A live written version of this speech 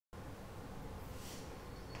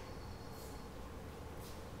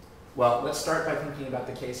Well, let's start by thinking about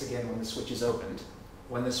the case again when the switch is opened.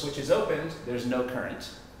 When the switch is opened, there's no current.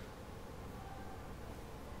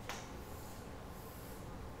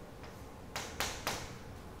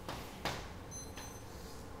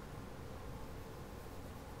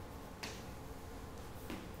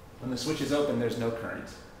 When the switch is open, there's no current.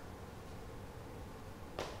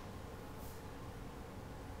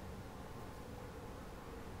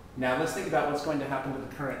 Now let's think about what's going to happen to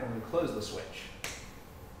the current when we close the switch.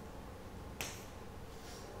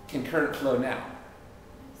 Can current flow now?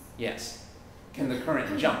 Yes. Can the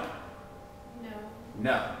current jump? No.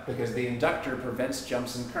 No, because the inductor prevents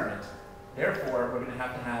jumps in current. Therefore, we're going to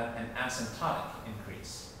have an asymptotic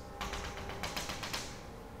increase.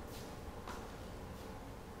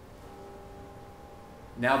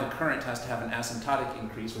 Now the current has to have an asymptotic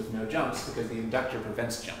increase with no jumps because the inductor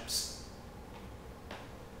prevents jumps.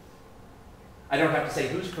 I don't have to say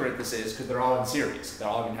whose current this is because they're all in series. They're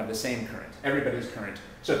all going to have the same current, everybody's current.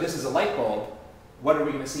 So if this is a light bulb, what are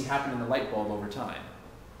we going to see happen in the light bulb over time?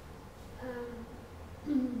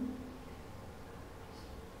 Over time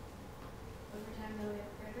it'll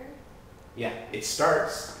get brighter? Yeah, it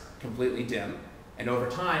starts completely dim, and over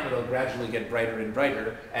time it'll gradually get brighter and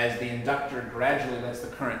brighter as the inductor gradually lets the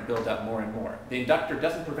current build up more and more. The inductor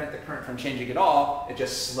doesn't prevent the current from changing at all, it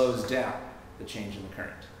just slows down the change in the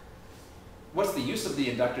current. What's the use of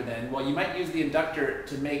the inductor then? Well, you might use the inductor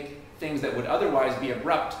to make things that would otherwise be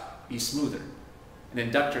abrupt be smoother. An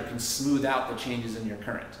inductor can smooth out the changes in your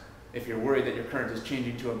current. If you're worried that your current is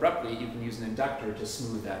changing too abruptly, you can use an inductor to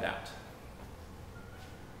smooth that out.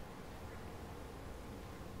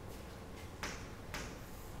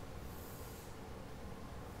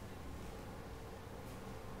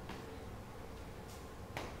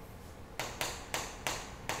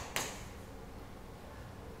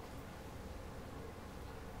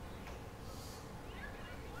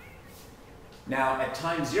 Now, at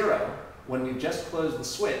time 0, when we've just closed the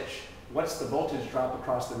switch, what's the voltage drop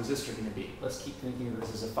across the resistor going to be? Let's keep thinking of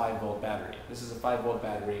this as a 5-volt battery. This is a 5-volt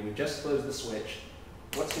battery. We've just closed the switch.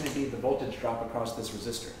 What's going to be the voltage drop across this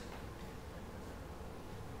resistor?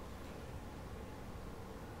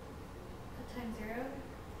 At time 0,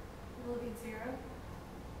 it will be 0.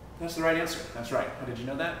 That's the right answer. That's right. How did you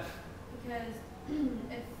know that? Because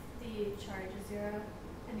if the charge is 0,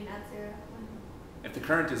 at 0, If the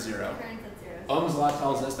current is 0, the current's at 0. Ohm's law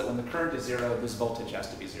tells us that when the current is 0, this voltage has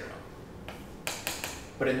to be 0.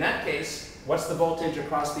 But in that case, what's the voltage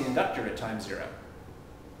across the inductor at time 0?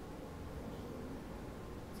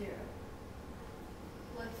 0.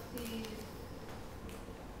 What's the...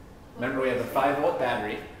 Remember, we have a 5-volt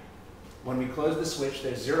battery. When we close the switch,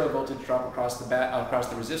 there's 0 voltage drop across the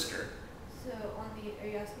resistor. So are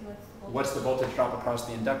you asking what's the voltage? What's the voltage drop across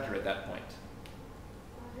the inductor at that point?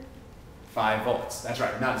 5 volts. That's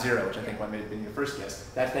right, not 0, which I think might have been your first guess.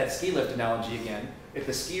 That's that ski lift analogy again. If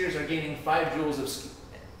the skiers are gaining 5 joules of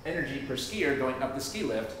energy per skier going up the ski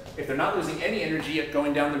lift, if they're not losing any energy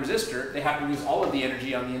going down the resistor, they have to lose all of the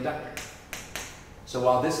energy on the inductor. So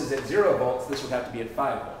while this is at 0 volts, this would have to be at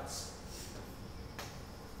 5 volts.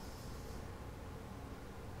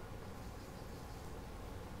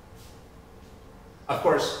 Of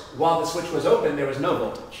course, while the switch was open, there was no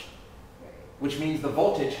voltage, which means the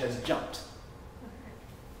voltage has jumped.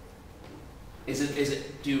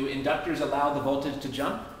 Do inductors allow the voltage to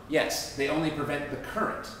jump? Yes, they only prevent the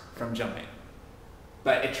current from jumping.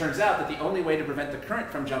 But it turns out that the only way to prevent the current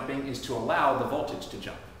from jumping is to allow the voltage to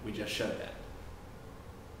jump. We just showed that.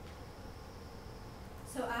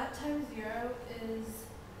 So at time 0 is...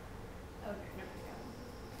 Okay, no,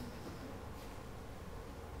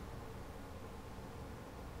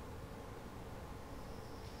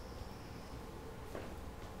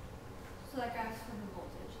 so that graph's for the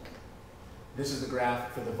voltage then. This is the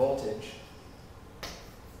graph for the voltage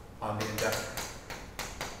on the inductor.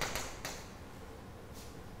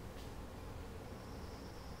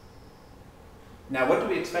 Now, what do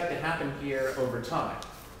we expect to happen here over time?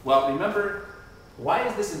 Well, remember, why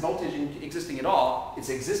is this voltage existing at all? It's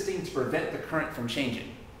existing to prevent the current from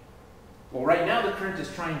changing. Well, right now the current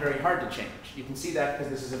is trying very hard to change. You can see that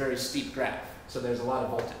because this is a very steep graph, so there's a lot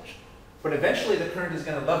of voltage. But eventually the current is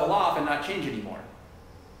going to level off and not change anymore.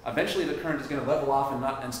 Eventually the current is going to level off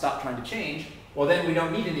and stop trying to change. Well, then we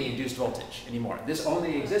don't need any induced voltage anymore. This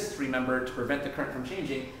only exists, remember, to prevent the current from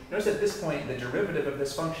changing. Notice at this point the derivative of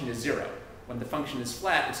this function is 0. When the function is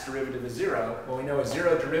flat, its derivative is 0. Well, we know a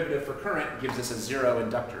 0 derivative for current gives us a 0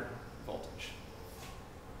 inductor voltage.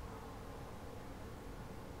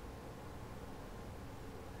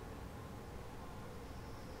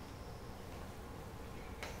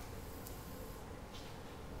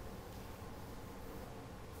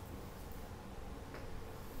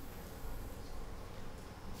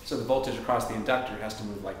 So the voltage across the inductor has to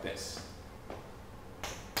move like this.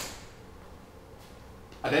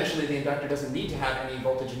 Eventually, the inductor doesn't need to have any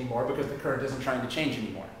voltage anymore because the current isn't trying to change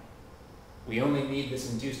anymore. We only need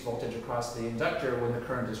this induced voltage across the inductor when the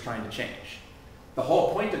current is trying to change. The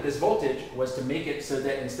whole point of this voltage was to make it so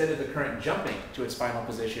that instead of the current jumping to its final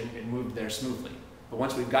position, it moved there smoothly. But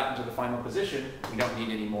once we've gotten to the final position, we don't need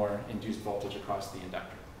any more induced voltage across the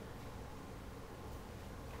inductor.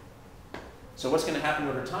 So what's going to happen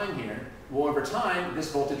over time here? Well, over time,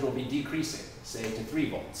 this voltage will be decreasing, say to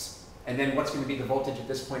 3 volts. And then what's going to be the voltage at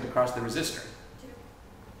this point across the resistor? 2.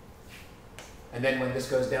 And then when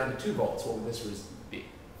this goes down to 2 volts, what will this be?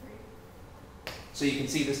 3. So you can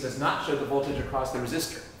see this does not show the voltage across the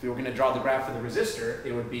resistor. If we were going to draw the graph for the resistor,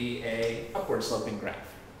 it would be an upward sloping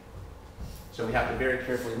graph. So we have to very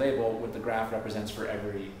carefully label what the graph represents for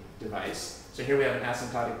every device. So here we have an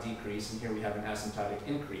asymptotic decrease, and here we have an asymptotic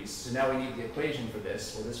increase. So now we need the equation for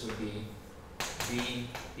this. Well, this would be V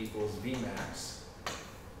equals V max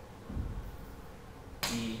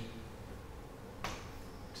e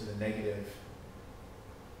to the negative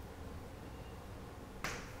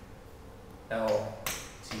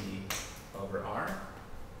LT over R.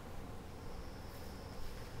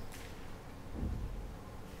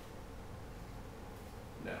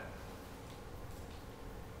 No.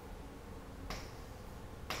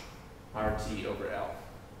 RT over L.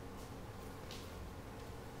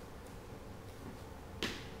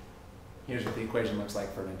 Here's what the equation looks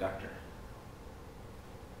like for an inductor.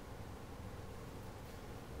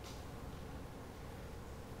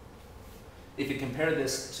 If you compare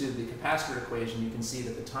this to the capacitor equation, you can see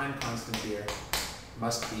that the time constant here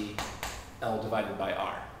must be L divided by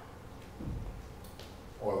R.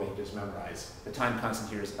 Or we can just memorize the time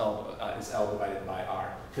constant here is L divided by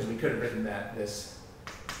R, because we could have written this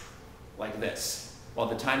like this. Well,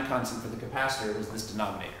 the time constant for the capacitor was this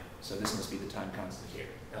denominator, so this must be the time constant here,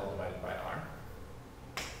 L divided by R.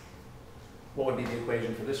 What would be the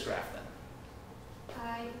equation for this graph then?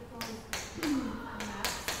 I equals max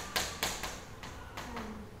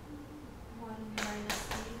 1 minus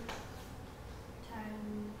e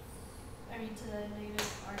times, to the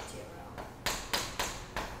negative RT over L.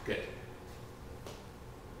 Good.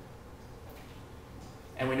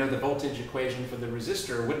 And we know the voltage equation for the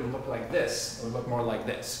resistor wouldn't look like this. It would look more like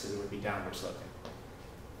this, because it would be downward sloping.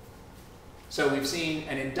 So we've seen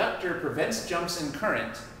an inductor prevents jumps in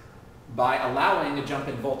current by allowing a jump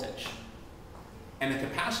in voltage. And a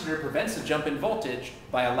capacitor prevents a jump in voltage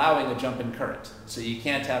by allowing a jump in current. So you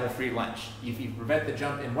can't have a free lunch. If you prevent the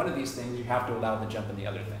jump in one of these things, you have to allow the jump in the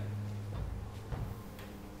other thing.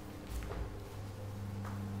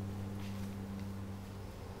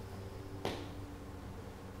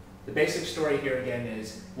 The basic story here again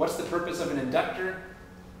is, what's the purpose of an inductor?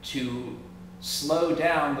 To slow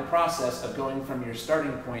down the process of going from your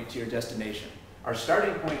starting point to your destination. Our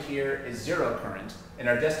starting point here is 0 current, and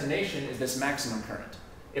our destination is this maximum current.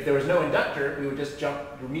 If there was no inductor, we would just jump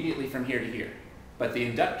immediately from here to here. But the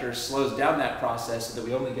inductor slows down that process so that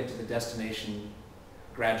we only get to the destination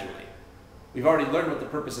gradually. We've already learned what the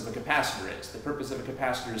purpose of a capacitor is. The purpose of a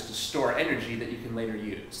capacitor is to store energy that you can later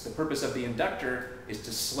use. The purpose of the inductor is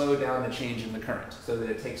to slow down the change in the current so that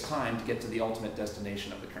it takes time to get to the ultimate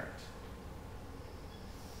destination of the current.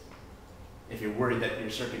 If you're worried that your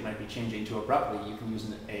circuit might be changing too abruptly, you can use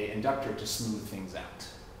an inductor to smooth things out.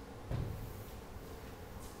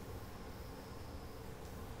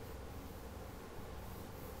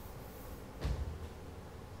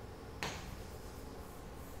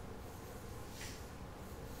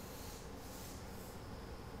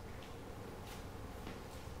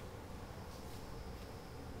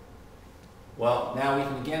 Well, now we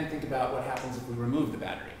can again think about what happens if we remove the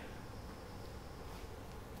battery.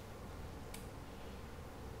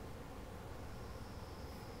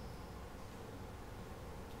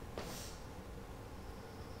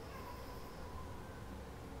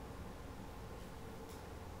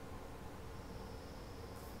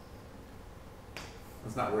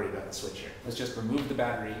 Let's not worry about the switch here. Let's just remove the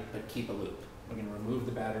battery, but keep a loop. We're going to remove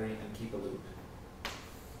the battery and keep a loop.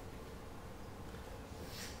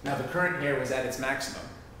 Now the current here was at its maximum.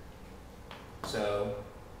 So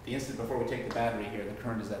the instant before we take the battery here, the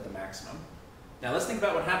current is at the maximum. Now let's think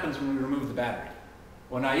about what happens when we remove the battery.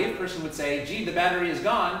 Well, a naive person would say, gee, the battery is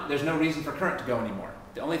gone. There's no reason for current to go anymore.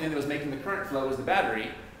 The only thing that was making the current flow was the battery.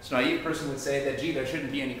 So a naive person would say that, gee, there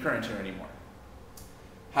shouldn't be any current here anymore.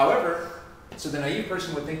 However, so the naive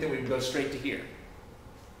person would think that we would go straight to here.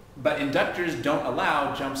 But inductors don't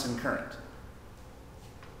allow jumps in current.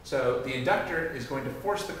 So the inductor is going to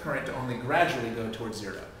force the current to only gradually go towards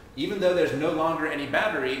 0. Even though there's no longer any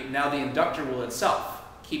battery, now the inductor will itself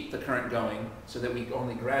keep the current going so that we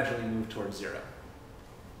only gradually move towards 0.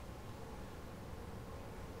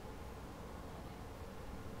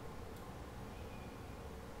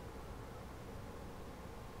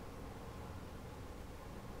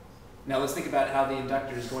 Now let's think about how the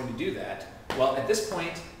inductor is going to do that. Well, at this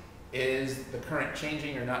point, is the current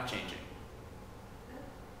changing or not changing?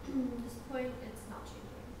 At this point, it's not changing.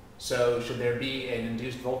 So should there be an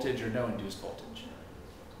induced voltage or no induced voltage?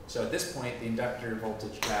 So at this point, the inductor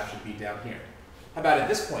voltage graph should be down here. How about at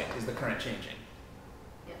this point, is the current changing?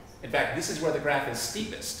 Yes. In fact, this is where the graph is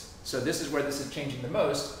steepest. So this is where this is changing the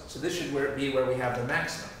most. So this should be where we have the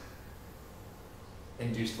maximum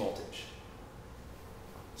induced voltage.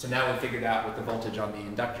 So now we figured out what the voltage on the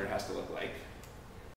inductor has to look like.